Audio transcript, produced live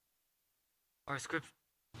Our, script,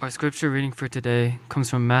 our scripture reading for today comes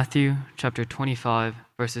from Matthew chapter 25,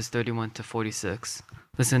 verses 31 to 46.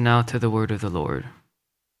 Listen now to the word of the Lord.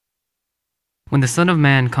 When the Son of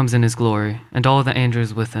Man comes in his glory, and all the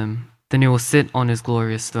angels with him, then he will sit on his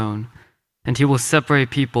glorious throne, and he will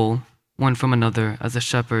separate people one from another as a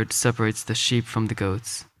shepherd separates the sheep from the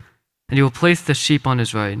goats. And he will place the sheep on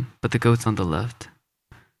his right, but the goats on the left.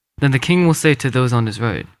 Then the king will say to those on his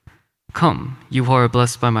right, "Come, you who are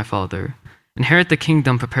blessed by my Father, inherit the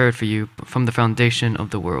kingdom prepared for you from the foundation of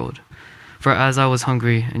the world. For as I was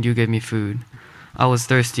hungry, and you gave me food, I was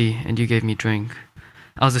thirsty, and you gave me drink.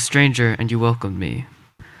 I was a stranger, and you welcomed me.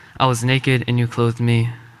 I was naked, and you clothed me.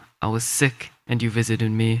 I was sick, and you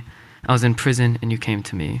visited me. I was in prison, and you came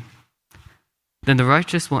to me." Then the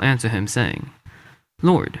righteous will answer him, saying,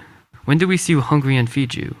 "Lord, when did we see you hungry and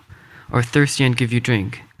feed you, or thirsty and give you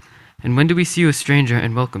drink? And when did we see you a stranger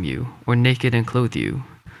and welcome you, or naked and clothe you?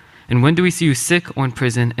 And when do we see you sick or in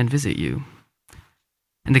prison and visit you?"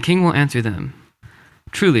 And the king will answer them,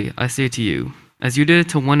 "Truly, I say to you, as you did it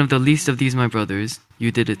to one of the least of these my brothers,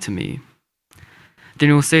 you did it to me." Then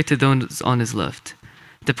he will say to those on his left,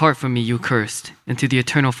 "Depart from me, you cursed, into the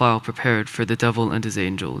eternal fire prepared for the devil and his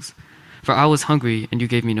angels. For I was hungry, and you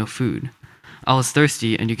gave me no food. I was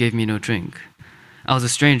thirsty, and you gave me no drink. I was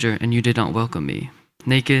a stranger, and you did not welcome me.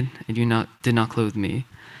 Naked, and you did not clothe me.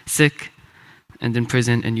 Sick, and in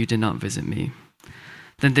prison, and you did not visit me."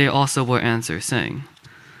 Then they also will answer, saying,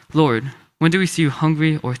 "Lord, when did we see you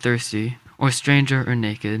hungry or thirsty, or a stranger or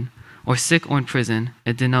naked, or sick or in prison,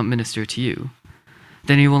 and did not minister to you?"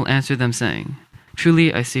 Then he will answer them, saying,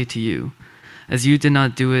 "Truly I say to you, as you did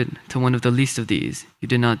not do it to one of the least of these, you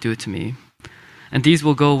did not do it to me. And these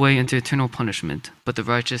will go away into eternal punishment, but the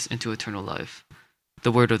righteous into eternal life."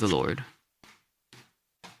 The word of the Lord.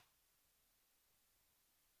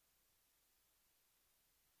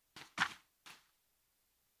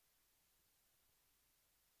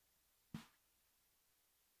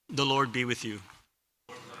 The Lord be with you.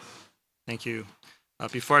 Thank you.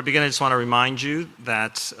 Before I begin, I just want to remind you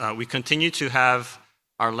that we continue to have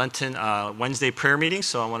our Lenten Wednesday prayer meeting,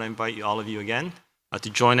 so I want to invite all of you again to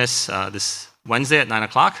join us this Wednesday at 9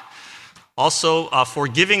 o'clock. Also, for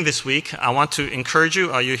giving this week, I want to encourage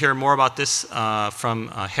you, you'll hear more about this from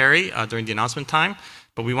Harry during the announcement time,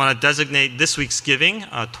 but we want to designate this week's giving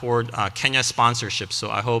toward Kenya sponsorship.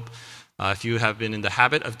 So I hope if you have been in the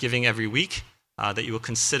habit of giving every week, that you will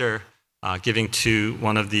consider giving to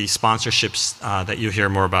one of the sponsorships that you'll hear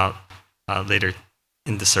more about later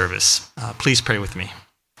in the service. Please pray with me.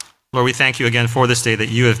 Lord, we thank you again for this day that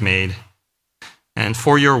you have made and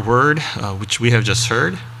for your word, which we have just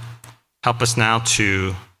heard. Help us now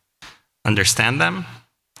to understand them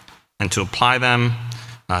and to apply them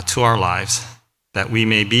to our lives, that we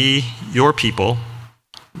may be your people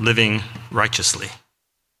living righteously.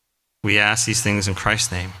 We ask these things in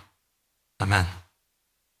Christ's name. Amen.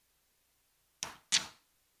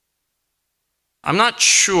 I'm not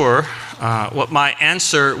sure what my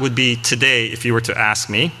answer would be today if you were to ask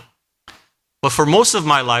me. But for most of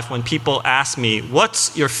my life, when people ask me,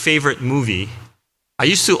 "What's your favorite movie?" I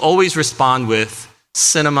used to always respond with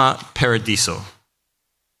Cinema Paradiso.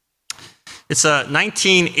 It's a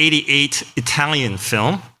 1988 Italian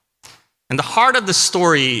film. And the heart of the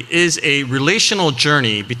story is a relational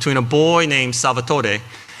journey between a boy named Salvatore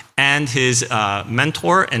and his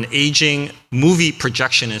mentor, an aging movie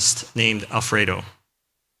projectionist named Alfredo.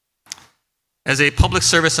 As a public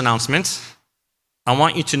service announcement, I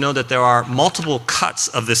want you to know that there are multiple cuts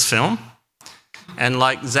of this film. And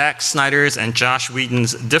like Zack Snyder's and Joss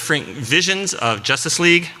Whedon's different visions of Justice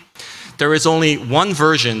League, there is only one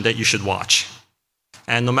version that you should watch.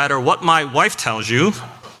 And no matter what my wife tells you,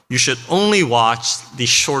 you should only watch the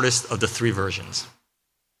shortest of the three versions.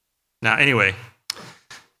 Now, anyway,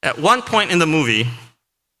 at one point in the movie,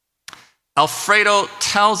 Alfredo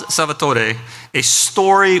tells Salvatore a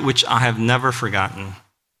story which I have never forgotten.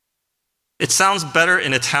 It sounds better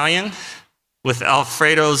in Italian with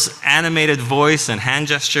Alfredo's animated voice and hand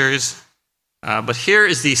gestures, but here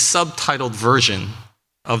is the subtitled version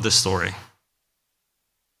of the story.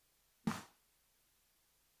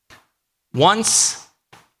 Once,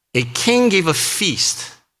 a king gave a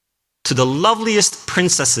feast to the loveliest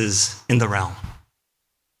princesses in the realm.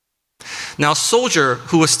 Now, a soldier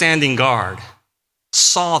who was standing guard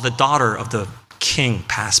saw the daughter of the king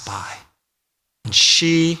pass by, and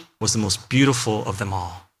she was the most beautiful of them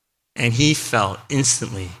all, and he fell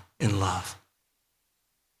instantly in love.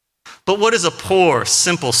 But what is a poor,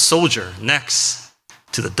 simple soldier next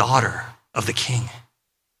to the daughter of the king?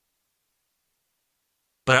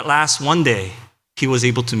 But at last, one day, he was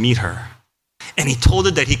able to meet her, and he told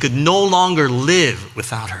her that he could no longer live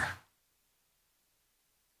without her.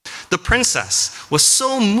 The princess was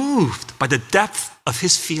so moved by the depth of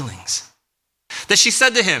his feelings that she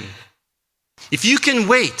said to him, "If you can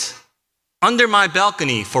wait under my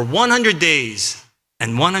balcony for 100 days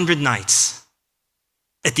and 100 nights,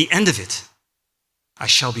 at the end of it, I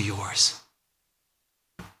shall be yours."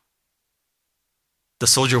 The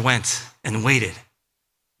soldier went and waited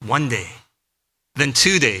 1 day, then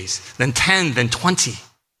 2 days, then 10, then 20.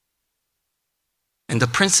 And the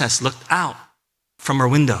princess looked out from her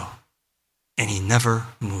window, and he never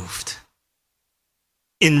moved.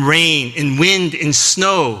 In rain, in wind, in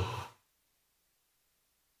snow,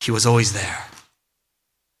 he was always there.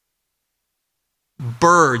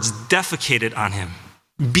 Birds defecated on him.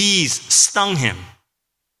 Bees stung him,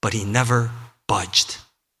 but he never budged.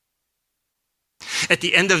 At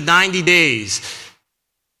the end of 90 days,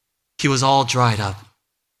 he was all dried up,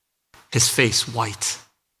 his face white,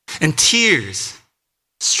 and tears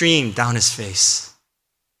streamed down his face.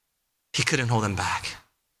 He couldn't hold them back.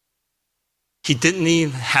 He didn't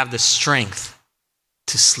even have the strength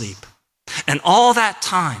to sleep. And all that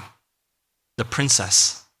time, the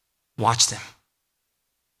princess watched him.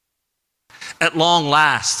 At long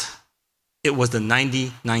last, it was the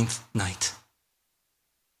 99th night.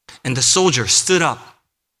 And the soldier stood up,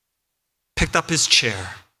 picked up his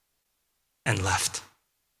chair, and left.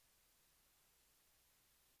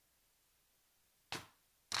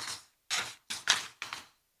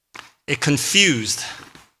 A confused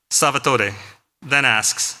Salvatore then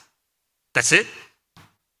asks, "That's it?"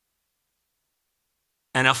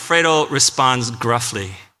 And Alfredo responds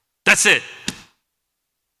gruffly, "That's it.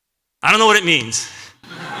 I don't know what it means.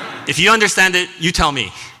 If you understand it, you tell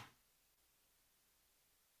me."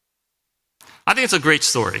 I think it's a great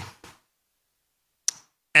story.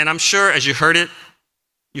 And I'm sure as you heard it,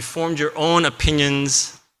 you formed your own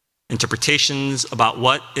opinions, interpretations about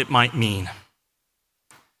what it might mean.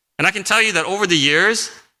 And I can tell you that over the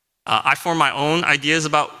years, I formed my own ideas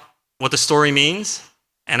about what the story means,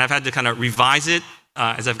 and I've had to kind of revise it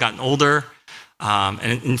as I've gotten older. And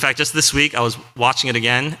in fact, just this week, I was watching it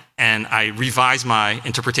again, and I revised my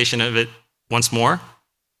interpretation of it once more.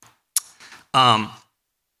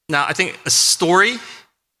 Now, I think a story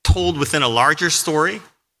told within a larger story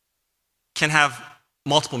can have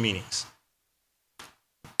multiple meanings.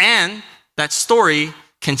 And that story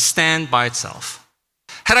can stand by itself.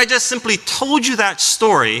 Had I just simply told you that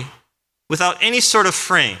story without any sort of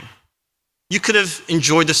frame, you could have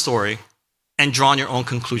enjoyed the story and drawn your own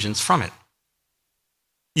conclusions from it.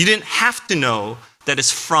 You didn't have to know that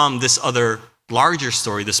it's from this other larger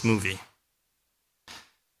story, this movie.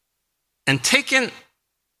 And taken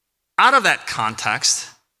out of that context,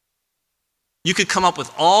 you could come up with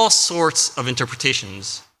all sorts of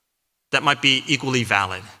interpretations that might be equally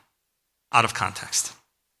valid out of context.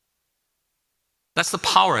 That's the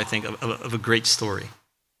power, I think, of a great story.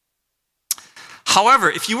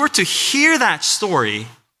 However, if you were to hear that story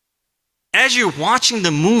as you're watching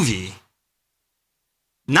the movie,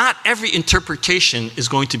 not every interpretation is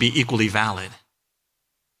going to be equally valid.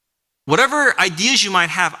 Whatever ideas you might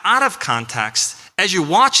have out of context, as you're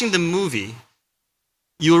watching the movie,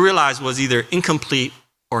 you will realize was either incomplete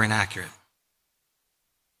or inaccurate.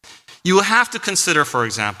 You will have to consider, for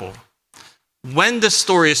example, when the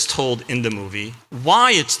story is told in the movie,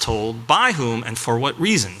 why it's told, by whom, and for what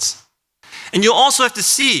reasons. And you'll also have to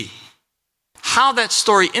see how that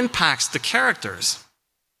story impacts the characters.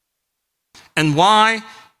 And why,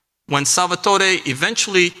 when Salvatore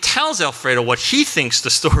eventually tells Alfredo what he thinks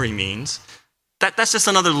the story means, that's just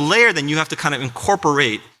another layer that you have to kind of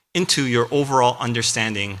incorporate into your overall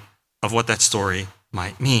understanding of what that story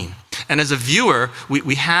might mean. And as a viewer,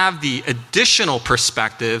 we have the additional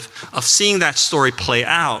perspective of seeing that story play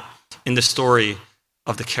out in the story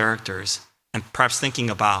of the characters, and perhaps thinking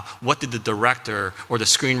about what did the director or the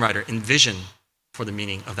screenwriter envision for the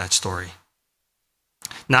meaning of that story.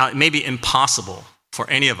 Now, it may be impossible for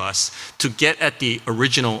any of us to get at the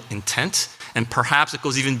original intent, and perhaps it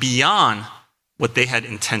goes even beyond what they had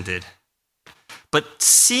intended. But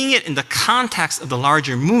seeing it in the context of the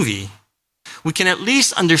larger movie, we can at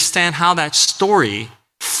least understand how that story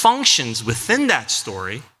functions within that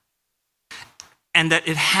story, and that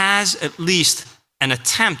it has at least an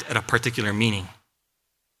attempt at a particular meaning.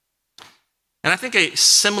 And I think a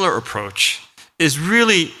similar approach is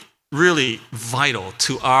really, really vital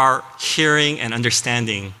to our hearing and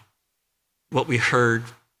understanding what we heard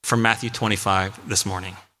from Matthew 25 this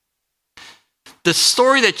morning. The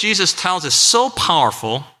story that Jesus tells is so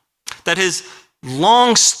powerful that has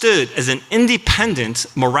long stood as an independent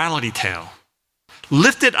morality tale.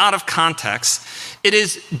 lifted out of context, it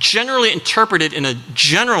is generally interpreted in a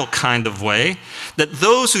general kind of way that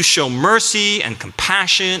those who show mercy and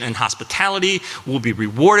compassion and hospitality will be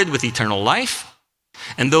rewarded with eternal life,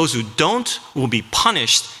 and those who don't will be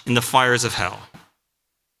punished in the fires of hell.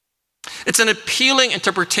 It's an appealing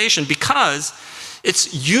interpretation because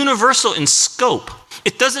it's universal in scope.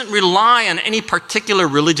 It doesn't rely on any particular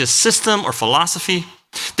religious system or philosophy.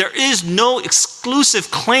 There is no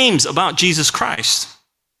exclusive claims about Jesus Christ.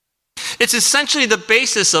 It's essentially the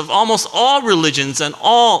basis of almost all religions and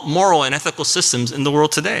all moral and ethical systems in the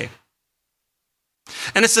world today.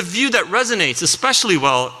 And it's a view that resonates especially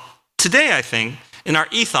well today, I think, in our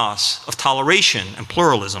ethos of toleration and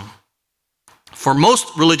pluralism. For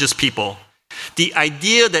most religious people, the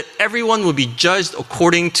idea that everyone will be judged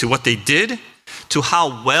according to what they did, to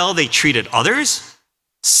how well they treated others,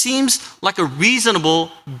 seems like a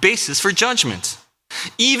reasonable basis for judgment.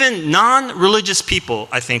 Even non-religious people,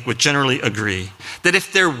 I think, would generally agree that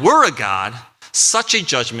if there were a God, such a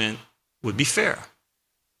judgment would be fair.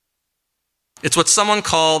 It's what someone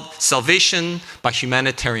called salvation by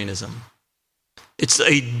humanitarianism. It's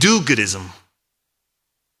a do-goodism.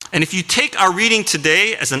 And if you take our reading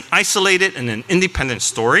today as an isolated and an independent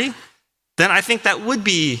story, then I think that would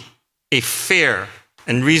be a fair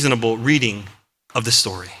and reasonable reading of the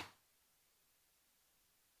story.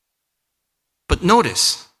 But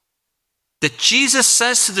notice that Jesus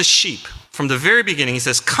says to the sheep from the very beginning, he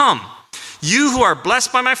says, "Come, you who are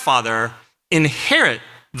blessed by my Father, inherit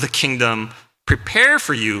the kingdom prepared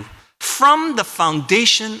for you from the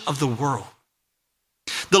foundation of the world."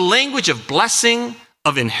 The language of blessing,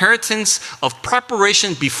 of inheritance, of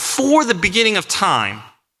preparation before the beginning of time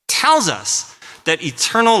tells us that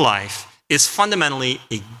eternal life is fundamentally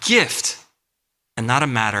a gift and not a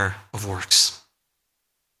matter of works.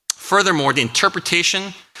 Furthermore, the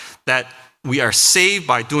interpretation that we are saved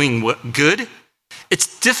by doing good,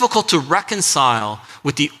 it's difficult to reconcile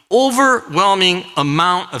with the overwhelming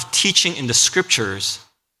amount of teaching in the scriptures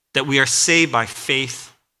that we are saved by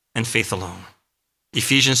faith and faith alone.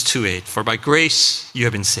 Ephesians 2:8, "For by grace you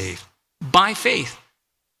have been saved, by faith,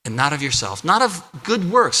 and not of yourself, not of good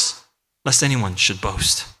works, lest anyone should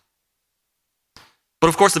boast." But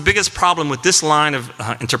of course, the biggest problem with this line of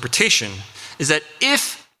interpretation is that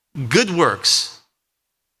if good works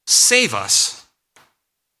save us,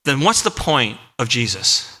 then what's the point of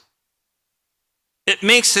Jesus? It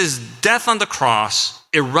makes his death on the cross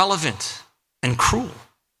irrelevant and cruel,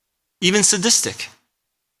 even sadistic.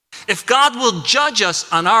 If God will judge us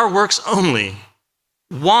on our works only,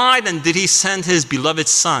 why then did he send his beloved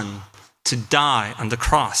Son to die on the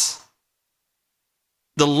cross?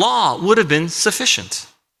 The law would have been sufficient.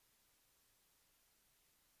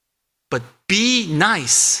 But be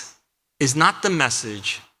nice is not the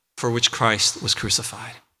message for which Christ was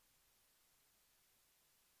crucified.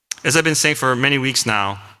 As I've been saying for many weeks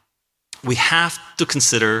now, we have to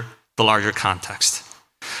consider the larger context.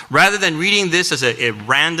 Rather than reading this as a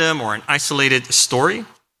random or an isolated story,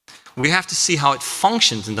 we have to see how it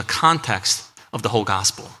functions in the context of the whole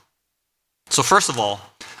gospel. So first of all,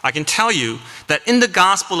 I can tell you that in the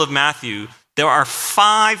Gospel of Matthew, there are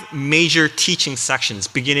 5 major teaching sections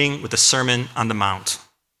beginning with the Sermon on the Mount.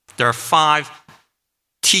 There are 5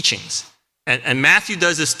 teachings. And Matthew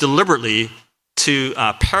does this deliberately to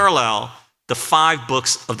parallel the 5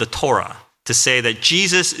 books of the Torah, to say that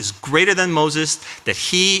Jesus is greater than Moses, that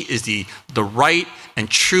he is the right and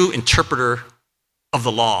true interpreter of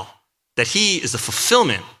the law, that he is the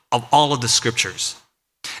fulfillment of all of the scriptures.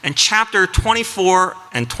 And chapter 24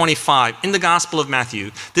 and 25 in the Gospel of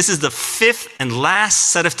Matthew, this is the 5th and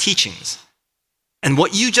last set of teachings. And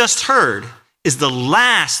what you just heard is the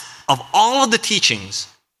last of all of the teachings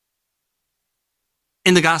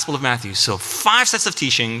in the Gospel of Matthew. So 5 sets of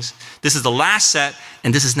teachings, this is the last set,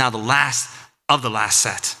 and this is now the last of the last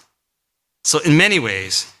set. So in many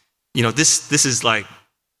ways, this is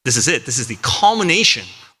it. This is the culmination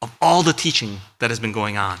of all the teaching that has been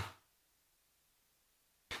going on.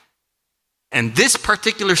 And this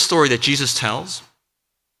particular story that Jesus tells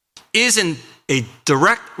is in a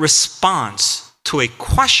direct response to a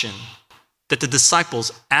question that the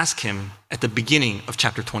disciples ask him at the beginning of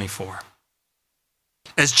chapter 24.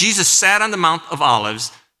 As Jesus sat on the Mount of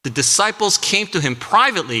Olives, the disciples came to him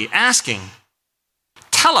privately asking,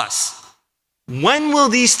 "Tell us, when will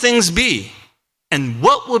these things be? And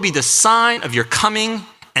what will be the sign of your coming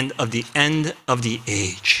and of the end of the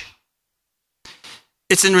age?"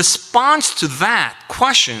 It's in response to that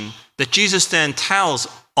question that Jesus then tells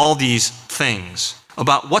all these things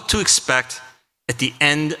about what to expect at the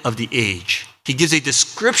end of the age. He gives a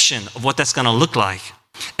description of what that's going to look like.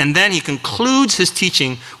 And then he concludes his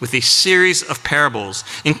teaching with a series of parables,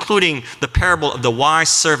 including the parable of the wise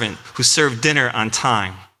servant who served dinner on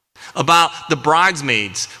time, about the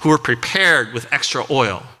bridesmaids who were prepared with extra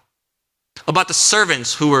oil, about the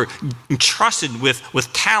servants who were entrusted with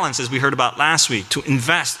talents, as we heard about last week, to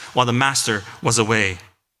invest while the master was away.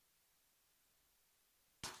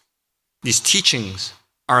 These teachings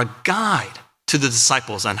are a guide to the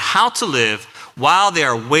disciples on how to live while they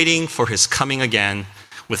are waiting for his coming again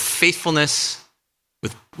with faithfulness,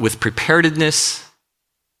 with preparedness,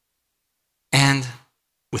 and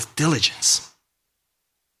with diligence.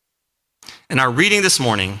 And our reading this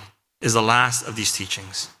morning is the last of these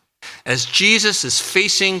teachings. As Jesus is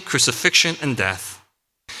facing crucifixion and death,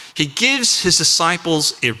 he gives his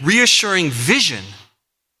disciples a reassuring vision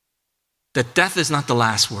that death is not the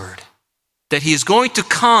last word, that he is going to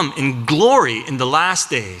come in glory in the last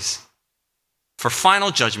days for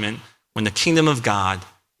final judgment when the kingdom of God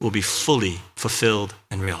will be fully fulfilled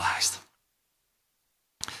and realized.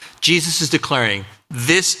 Jesus is declaring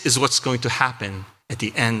this is what's going to happen at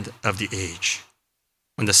the end of the age.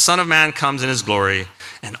 When the Son of Man comes in his glory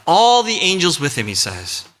and all the angels with him, he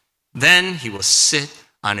says, then he will sit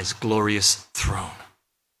on his glorious throne.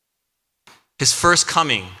 His first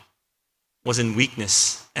coming was in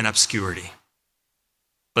weakness and obscurity.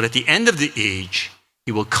 But at the end of the age,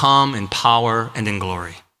 he will come in power and in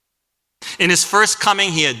glory. In his first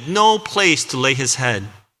coming, he had no place to lay his head.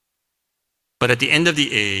 But at the end of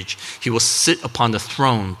the age, he will sit upon the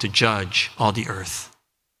throne to judge all the earth.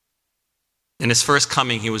 In his first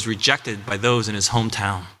coming, he was rejected by those in his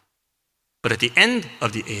hometown. But at the end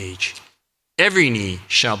of the age, every knee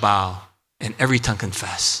shall bow and every tongue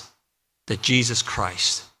confess that Jesus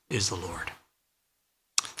Christ is the Lord.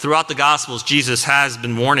 Throughout the Gospels, Jesus has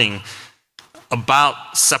been warning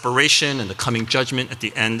about separation and the coming judgment at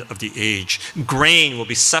the end of the age. Grain will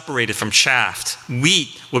be separated from chaff.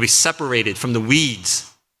 Wheat will be separated from the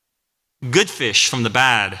weeds. Good fish from the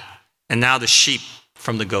bad. And now the sheep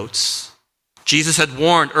from the goats. Jesus had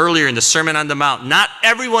warned earlier in the Sermon on the Mount, not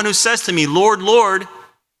everyone who says to me, Lord, Lord,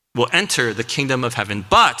 will enter the kingdom of heaven,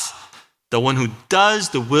 but the one who does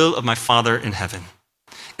the will of my Father in heaven.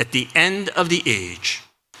 At the end of the age,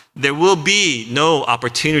 there will be no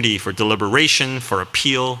opportunity for deliberation, for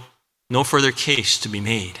appeal, no further case to be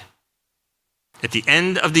made. At the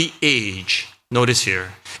end of the age, notice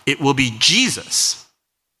here, it will be Jesus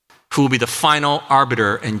who will be the final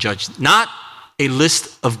arbiter and judge, not a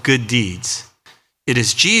list of good deeds. It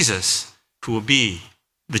is Jesus who will be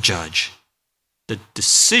the judge. The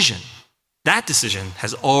decision, that decision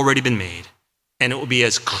has already been made, and it will be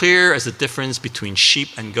as clear as the difference between sheep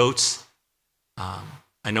and goats.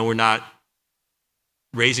 I know we're not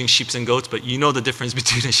raising sheep and goats, but you know the difference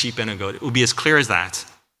between a sheep and a goat. It will be as clear as that.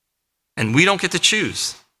 And we don't get to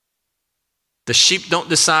choose. The sheep don't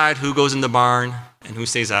decide who goes in the barn and who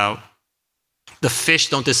stays out. The fish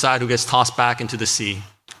don't decide who gets tossed back into the sea.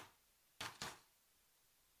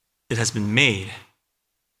 It has been made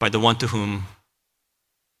by the one to whom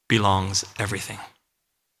belongs everything.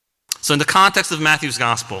 So in the context of Matthew's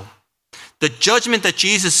gospel, the judgment that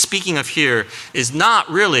Jesus is speaking of here is not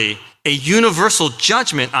really a universal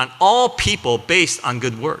judgment on all people based on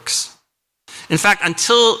good works. In fact,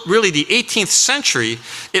 until really the 18th century,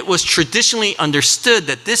 it was traditionally understood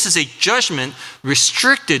that this is a judgment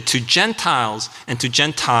restricted to Gentiles and to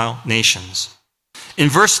Gentile nations. In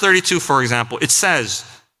verse 32, for example, it says,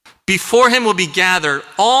 before him will be gathered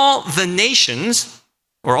all the nations,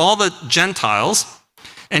 or all the Gentiles,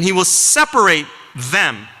 and he will separate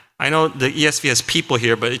them. I know the ESV has people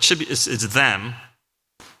here, but it should be it's them,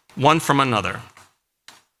 one from another.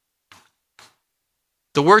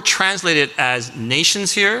 The word translated as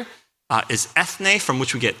nations here is ethne, from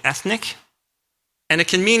which we get ethnic. And it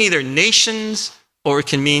can mean either nations or it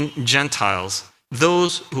can mean Gentiles,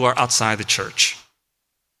 those who are outside the church.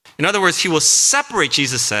 In other words, he will separate,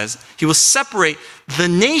 Jesus says, he will separate the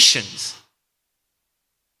nations,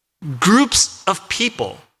 groups of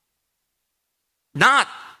people, not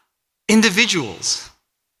individuals.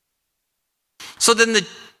 So then the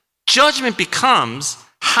judgment becomes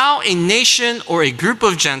how a nation or a group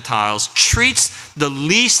of Gentiles treats the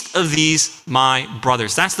least of these my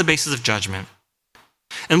brothers. That's the basis of judgment.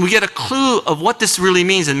 And we get a clue of what this really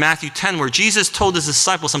means in Matthew 10, where Jesus told his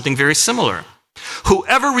disciples something very similar.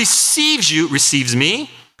 Whoever receives you receives me.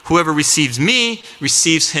 Whoever receives me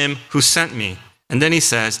receives him who sent me. And then he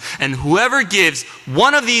says, and whoever gives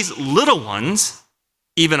one of these little ones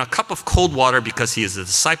even a cup of cold water because he is a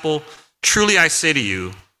disciple, truly I say to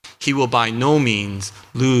you, he will by no means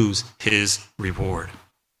lose his reward.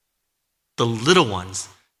 The little ones,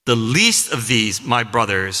 the least of these, my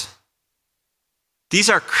brothers. These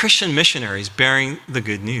are Christian missionaries bearing the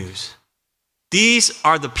good news. These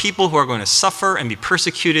are the people who are going to suffer and be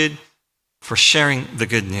persecuted for sharing the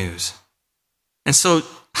good news. And so,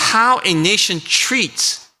 how a nation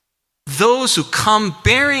treats those who come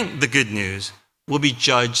bearing the good news will be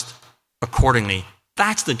judged accordingly.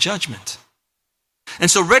 That's the judgment. And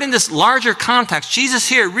so, read in this larger context, Jesus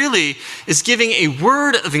here really is giving a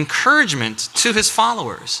word of encouragement to his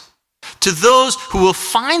followers, to those who will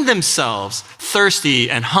find themselves thirsty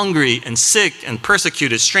and hungry and sick and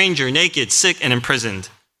persecuted, stranger, naked, sick, and imprisoned.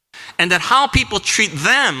 And that how people treat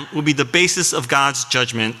them will be the basis of God's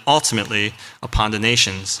judgment ultimately upon the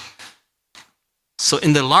nations. So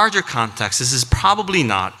in the larger context, this is probably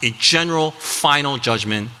not a general final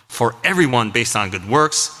judgment for everyone based on good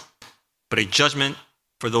works, but a judgment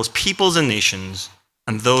for those peoples and nations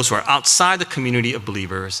and those who are outside the community of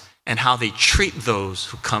believers and how they treat those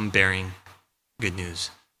who come bearing good news.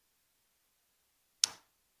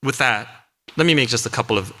 With that, let me make just a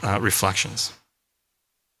couple of reflections.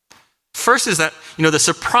 First is that, the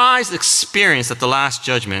surprise experience at the Last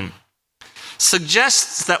Judgment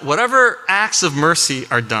suggests that whatever acts of mercy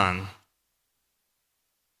are done,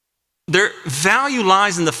 their value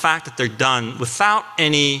lies in the fact that they're done without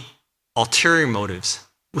any ulterior motives,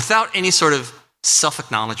 without any sort of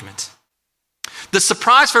self-acknowledgement. The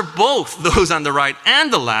surprise for both those on the right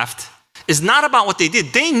and the left is not about what they did.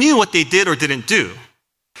 They knew what they did or didn't do.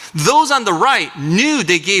 Those on the right knew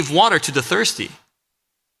they gave water to the thirsty.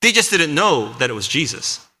 They just didn't know that it was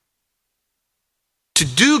Jesus. To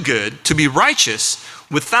do good, to be righteous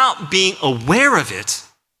without being aware of it,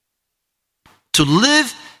 to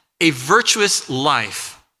live a virtuous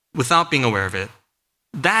life without being aware of it,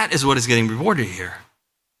 that is what is getting rewarded here.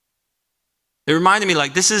 It reminded me,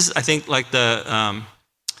 this is, I think, the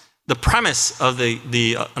premise of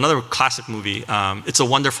another classic movie, It's a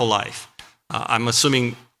Wonderful Life. I'm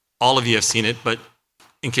assuming all of you have seen it, but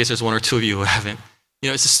in case there's one or two of you who haven't.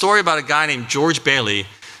 It's a story about a guy named George Bailey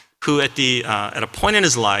who at a point in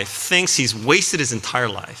his life thinks he's wasted his entire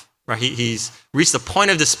life. Right? He's reached a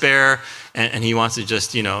point of despair and he wants to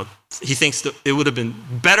just, he thinks that it would have been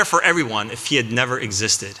better for everyone if he had never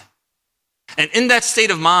existed. And in that state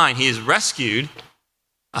of mind, he is rescued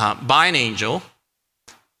by an angel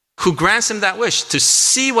who grants him that wish to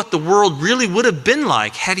see what the world really would have been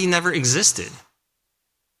like had he never existed.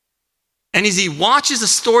 And as he watches the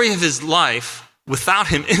story of his life without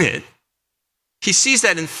him in it, he sees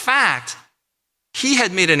that, in fact, he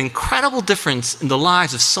had made an incredible difference in the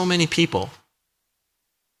lives of so many people.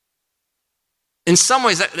 In some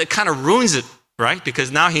ways, that kind of ruins it, right?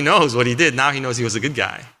 Because now he knows what he did. Now he knows he was a good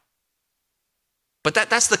guy. But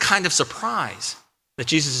that's the kind of surprise that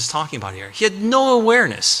Jesus is talking about here. He had no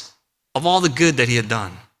awareness of all the good that he had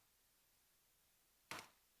done.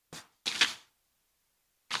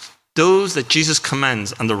 Those that Jesus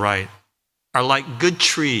commends on the right are like good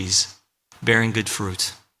trees bearing good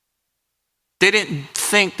fruit. They didn't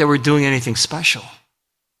think they were doing anything special.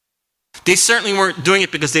 They certainly weren't doing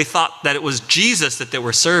it because they thought that it was Jesus that they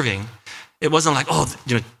were serving. It wasn't like,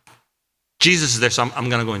 Jesus is there, so I'm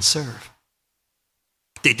going to go and serve.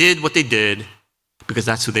 They did what they did because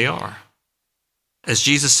that's who they are. As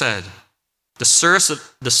Jesus said, the source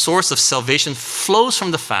of salvation flows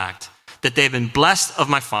from the fact that they have been blessed of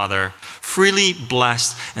my Father, freely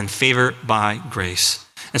blessed and favored by grace.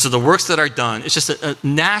 And so the works that are done, it's just a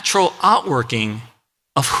natural outworking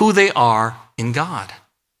of who they are in God.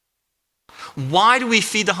 Why do we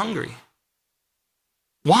feed the hungry?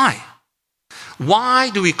 Why?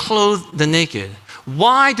 Why do we clothe the naked?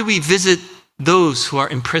 Why do we visit those who are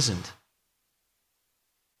imprisoned?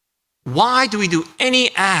 Why do we do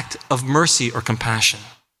any act of mercy or compassion?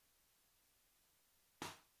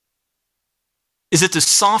 Is it to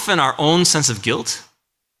soften our own sense of guilt?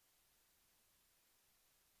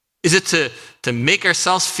 Is it to make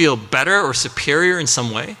ourselves feel better or superior in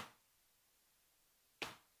some way?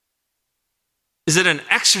 Is it an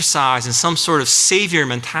exercise in some sort of savior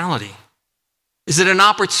mentality? Is it an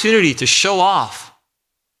opportunity to show off?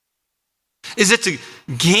 Is it to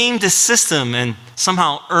game the system and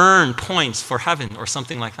somehow earn points for heaven or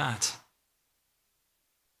something like that?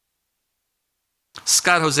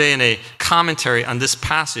 Scott Jose, in a commentary on this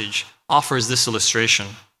passage, offers this illustration.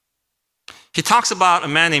 He talks about a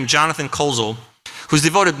man named Jonathan Kolzel, who's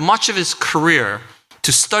devoted much of his career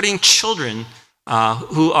to studying children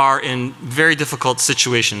who are in very difficult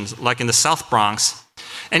situations, like in the South Bronx.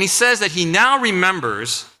 And he says that he now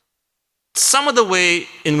remembers some of the way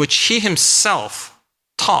in which he himself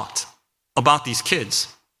talked about these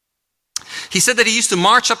kids. He said that he used to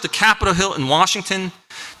march up to Capitol Hill in Washington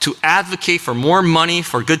to advocate for more money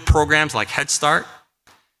for good programs like Head Start.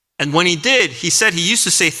 And when he did, he said he used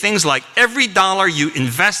to say things like, every dollar you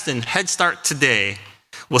invest in Head Start today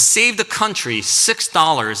will save the country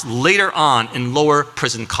 $6 later on in lower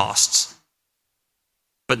prison costs.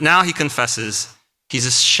 But now he confesses he's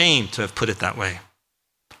ashamed to have put it that way,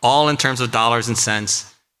 all in terms of dollars and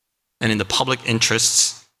cents and in the public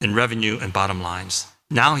interests in revenue and bottom lines.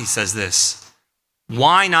 Now he says this,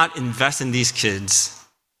 why not invest in these kids?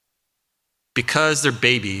 Because they're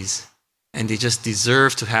babies and they just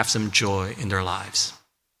deserve to have some joy in their lives.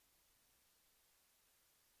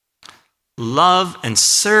 Love and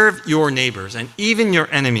serve your neighbors and even your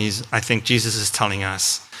enemies, I think Jesus is telling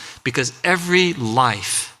us, because every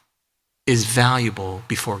life is valuable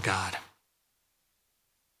before God.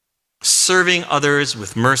 Serving others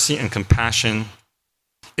with mercy and compassion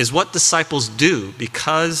is what disciples do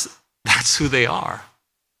because that's who they are.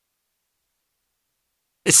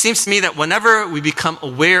 It seems to me that whenever we become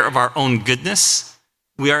aware of our own goodness,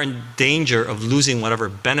 we are in danger of losing whatever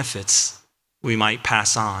benefits we might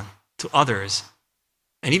pass on to others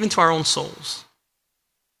and even to our own souls.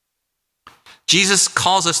 Jesus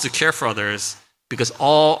calls us to care for others because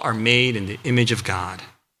all are made in the image of God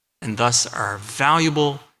and thus are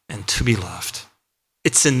valuable and to be loved.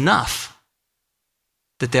 It's enough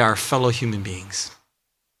that they are fellow human beings.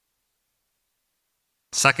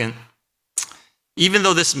 Second, even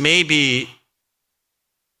though this may be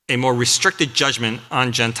a more restricted judgment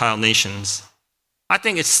on Gentile nations, I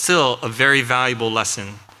think it's still a very valuable lesson,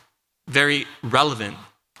 very relevant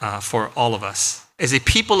for all of us. As a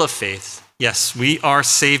people of faith, yes, we are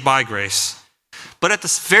saved by grace, but at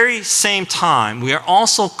the very same time, we are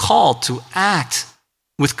also called to act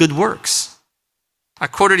with good works. I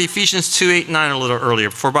quoted Ephesians 2:8-9 a little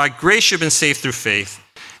earlier. For by grace you've been saved through faith,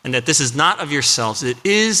 and that this is not of yourselves, it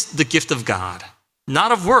is the gift of God,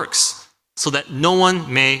 not of works, so that no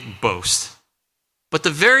one may boast. But the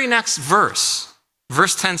very next verse,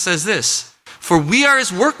 verse 10 says this, for we are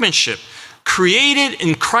his workmanship, created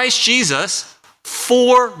in Christ Jesus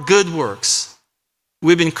for good works.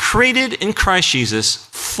 We've been created in Christ Jesus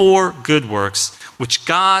for good works, which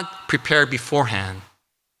God prepared beforehand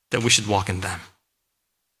that we should walk in them.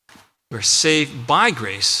 We're saved by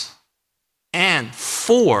grace and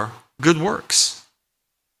for good works.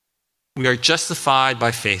 We are justified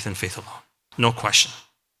by faith and faith alone. No question.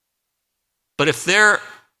 But if there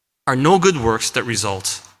are no good works that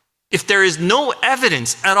result, if there is no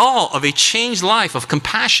evidence at all of a changed life of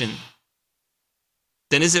compassion,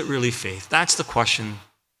 then is it really faith? That's the question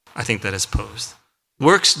I think that is posed.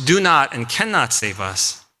 Works do not and cannot save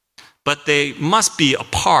us, but they must be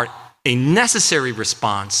a necessary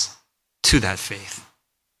response to that faith.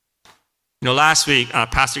 You know, last week,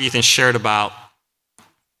 Pastor Ethan shared about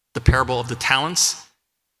the parable of the talents,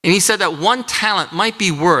 and he said that one talent might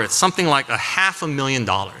be worth something like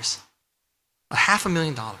 $500,000.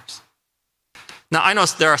 $500,000. Now, I know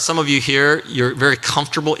there are some of you here, you're very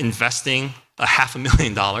comfortable investing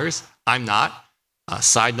 $500,000. I'm not.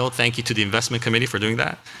 Side note, thank you to the investment committee for doing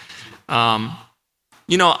that.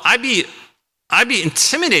 You know, I'd be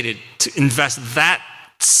intimidated to invest that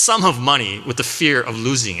sum of money with the fear of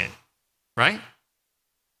losing it, right?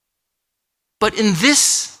 But in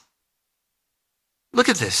this, look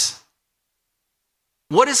at this.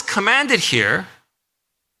 What is commanded here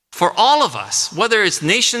for all of us, whether it's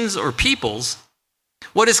nations or peoples,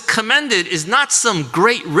 what is commended is not some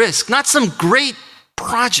great risk, not some great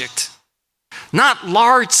project, not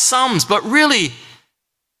large sums, but really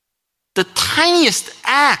the tiniest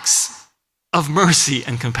acts of mercy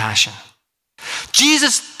and compassion.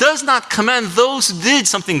 Jesus does not commend those who did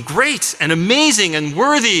something great and amazing and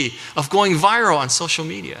worthy of going viral on social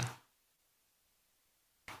media.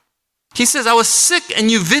 He says, I was sick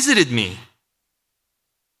and you visited me.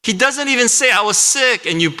 He doesn't even say, I was sick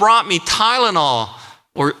and you brought me Tylenol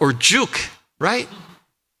or Juke, right?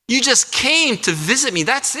 You just came to visit me.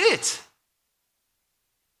 That's it.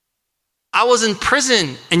 I was in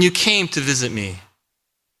prison and you came to visit me.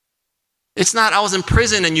 It's not, I was in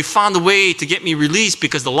prison and you found a way to get me released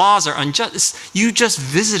because the laws are unjust. You just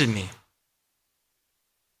visited me.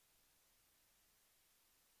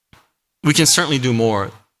 We can certainly do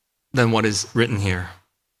more than what is written here.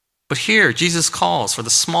 But here, Jesus calls for the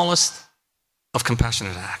smallest of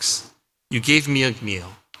compassionate acts. You gave me a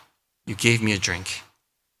meal. You gave me a drink.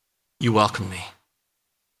 You welcomed me.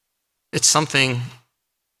 It's something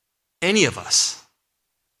any of us,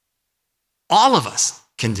 all of us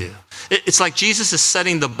can do. It's like Jesus is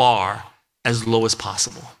setting the bar as low as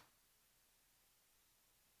possible.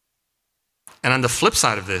 And on the flip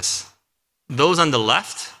side of this, those on the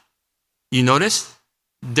left, you notice,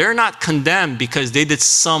 They're not condemned because they did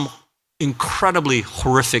some incredibly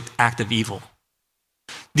horrific act of evil.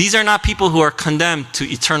 These are not people who are condemned to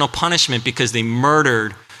eternal punishment because they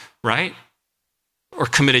murdered, right? Or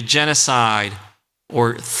committed genocide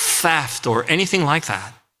or theft or anything like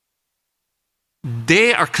that.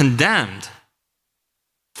 They are condemned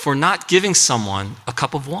for not giving someone a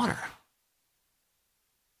cup of water.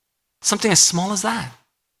 Something as small as that.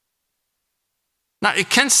 Now, it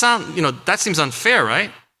can sound, that seems unfair,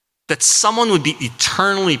 right? That someone would be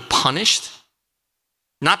eternally punished,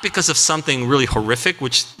 not because of something really horrific,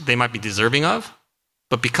 which they might be deserving of,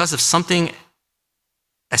 but because of something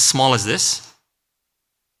as small as this.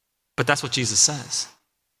 But that's what Jesus says.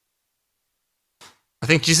 I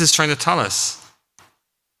think Jesus is trying to tell us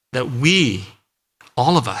that we,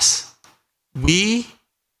 all of us, we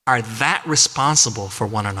are that responsible for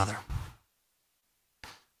one another.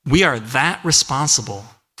 We are that responsible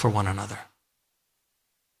for one another.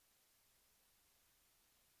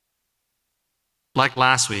 Like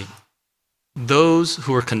last week, those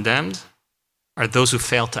who are condemned are those who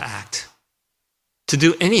fail to act, to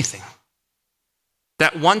do anything.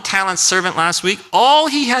 That 1-talent servant last week, all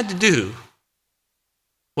he had to do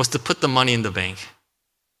was to put the money in the bank.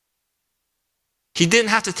 He didn't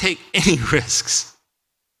have to take any risks.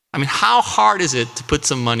 I mean, how hard is it to put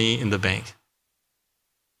some money in the bank?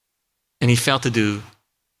 And he failed to do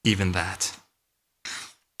even that.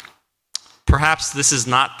 Perhaps this is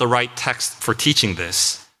not the right text for teaching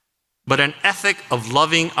this, but an ethic of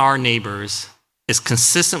loving our neighbors is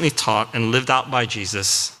consistently taught and lived out by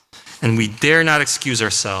Jesus, and we dare not excuse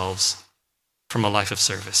ourselves from a life of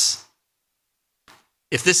service.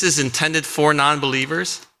 If this is intended for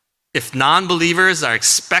non-believers, if non-believers are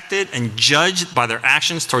expected and judged by their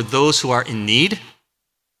actions toward those who are in need,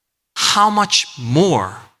 how much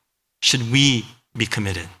more should we be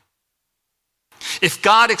committed? If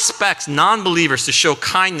God expects non-believers to show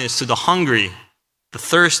kindness to the hungry, the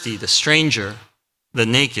thirsty, the stranger, the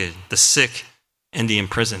naked, the sick, and the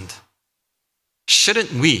imprisoned,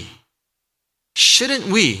 shouldn't we,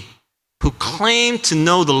 who claim to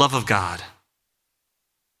know the love of God,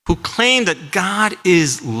 who claim that God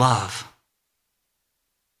is love,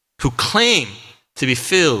 who claim to be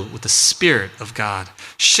filled with the Spirit of God,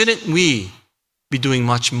 shouldn't we be doing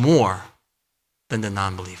much more than the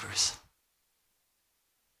non-believers?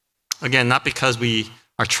 Again, not because we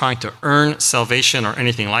are trying to earn salvation or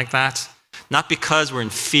anything like that, not because we're in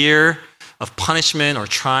fear of punishment or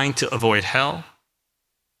trying to avoid hell,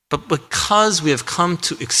 but because we have come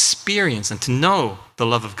to experience and to know the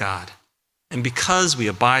love of God, and because we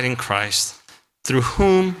abide in Christ, through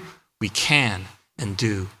whom we can and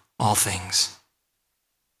do all things.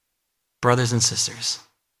 Brothers and sisters,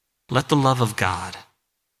 let the love of God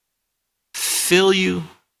fill you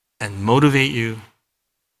and motivate you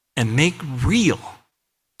and make real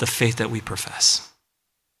the faith that we profess.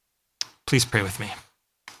 Please pray with me.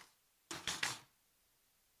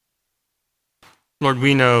 Lord,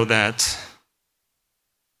 we know that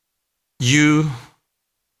you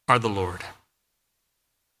are the Lord,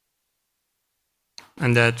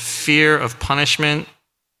 and that fear of punishment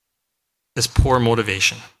is poor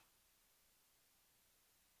motivation.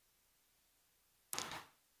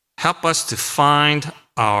 Help us to find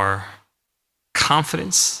our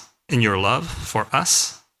confidence in your love for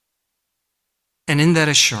us, and in that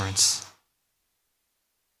assurance,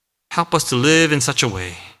 help us to live in such a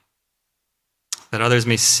way that others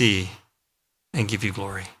may see and give you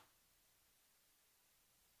glory.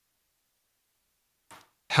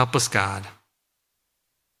 Help us, God,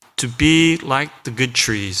 to be like the good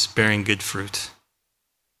trees bearing good fruit,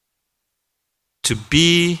 to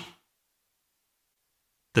be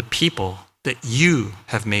the people that you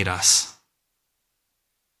have made us.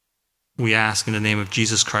 We ask in the name of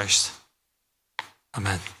Jesus Christ.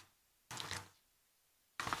 Amen.